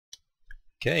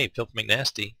Okay, Philip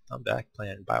McNasty. I'm back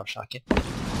playing BioShock Infinite.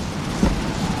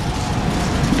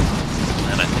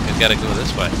 And I think I've got to go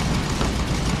this way.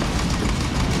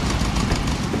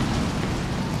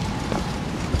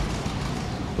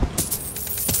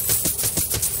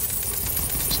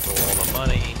 Stole all the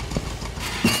money.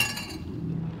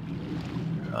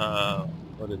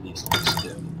 What do these things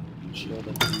do? Shield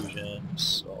infusion,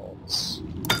 salts.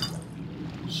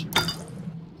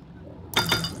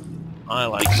 I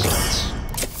like salts.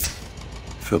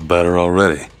 Feel better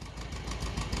already.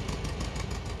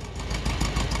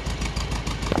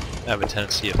 I have a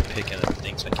tendency of picking at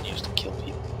things I can use to kill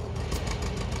people.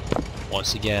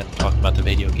 Once again, talking about the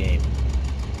video game.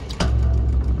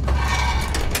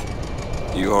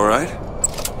 You alright?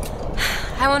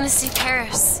 I want to see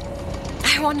Paris.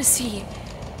 I want to see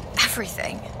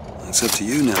everything. It's up to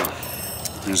you now.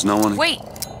 There's no one... Wait,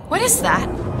 what is that?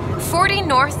 40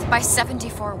 north by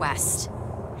 74 west.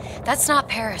 That's not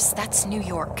Paris, that's New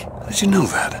York. How did you know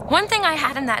that? One thing I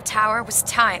had in that tower was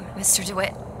time, Mr.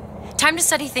 DeWitt. Time to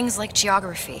study things like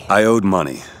geography. I owed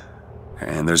money.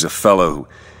 And there's a fellow who...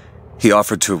 He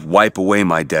offered to wipe away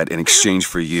my debt in exchange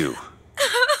for you.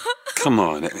 Come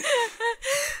on.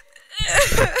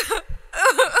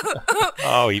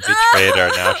 Oh, he betrayed her.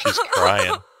 Now she's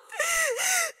crying.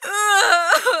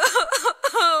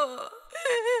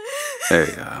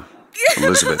 Hey,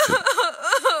 Elizabeth,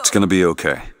 it's gonna be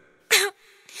okay.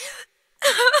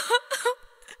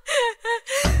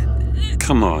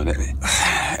 Come on.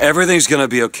 Everything's gonna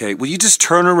be okay. Will you just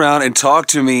turn around and talk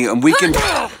to me and we can...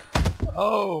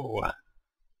 Oh!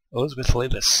 Elizabeth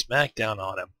laid the smack down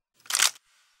on him.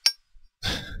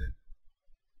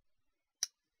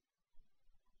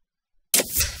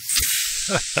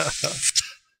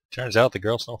 Turns out the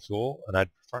girl's no fool, and I'd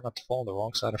prefer not to fall on the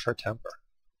wrong side of her temper.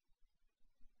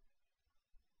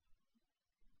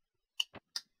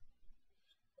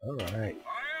 Alright.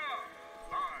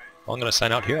 Well, I'm going to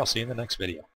sign out here. I'll see you in the next video.